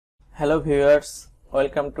Hello viewers,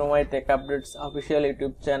 welcome to my Tech Updates official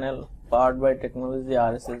YouTube channel powered by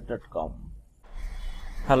technologyrss.com.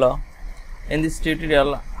 Hello, in this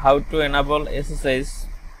tutorial how to enable SSH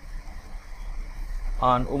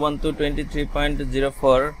on Ubuntu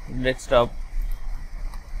 23.04 desktop.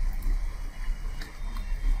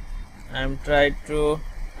 I am trying to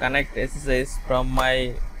connect SSH from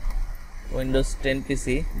my Windows 10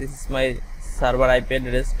 PC. This is my server IP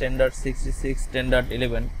address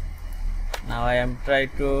 10.66.10.11. Now I am trying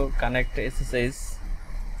to connect SSH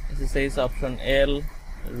option L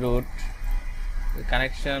root. The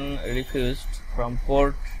connection refused from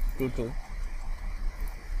port 22.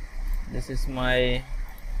 This is my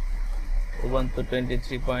Ubuntu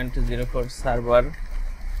 23.04 server.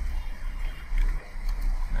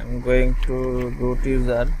 I am going to root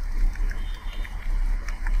user.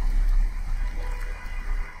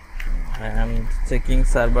 I am checking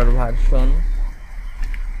server version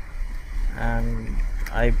and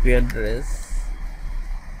IP address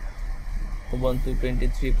Ubuntu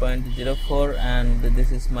 23.04, and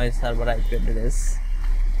this is my server IP address.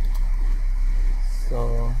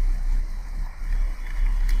 So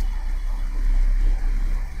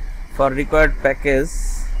for required package,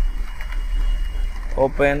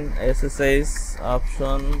 open SSH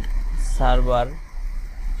option server,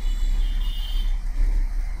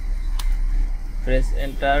 press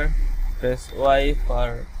enter, press Y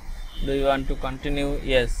for do you want to continue?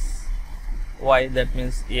 Yes. Y, that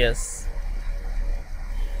means yes.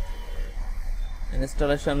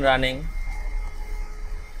 Installation running,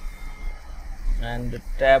 and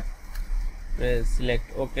tap, press select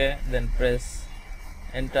OK, then press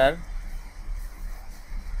enter.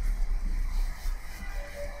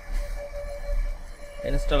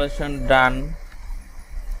 Installation done.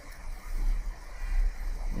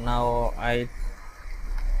 Now I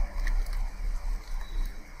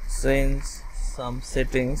change some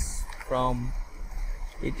settings from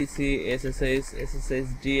etc ssh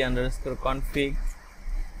sshd underscore config,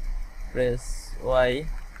 press Y.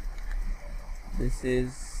 This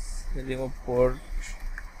is remove port,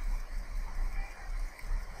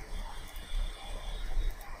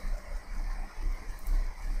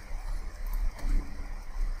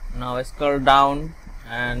 now scroll down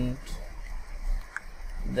and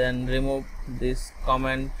then remove this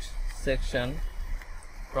comment section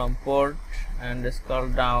from port and scroll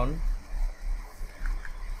down,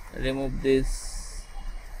 remove this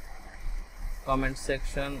comment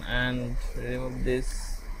section and remove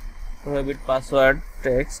this prohibit password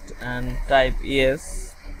text and type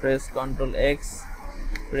yes, press Ctrl X,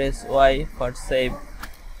 press Y for save,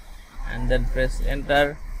 and then press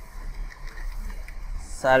enter.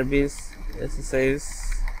 Service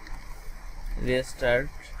SSH restart.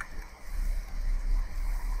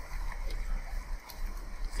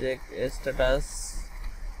 Check status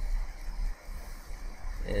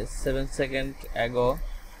is 7 seconds ago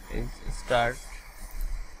is start.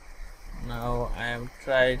 Now I am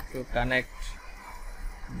trying to connect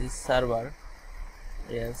this server.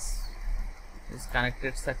 Yes, it's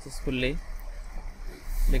connected successfully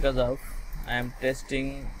because of I am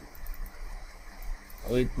testing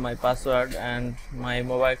with my password and my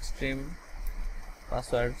mobile stream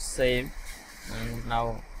password saved, and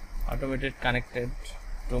now automated connected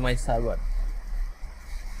to my server.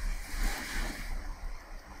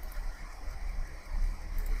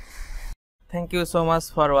 Thank you so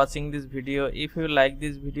much for watching this video. If you like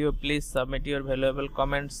this video, please submit your valuable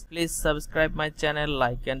comments. Please subscribe my channel,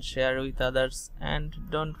 like and share with others, and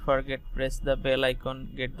don't forget press the bell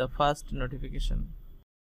icon, get the first notification.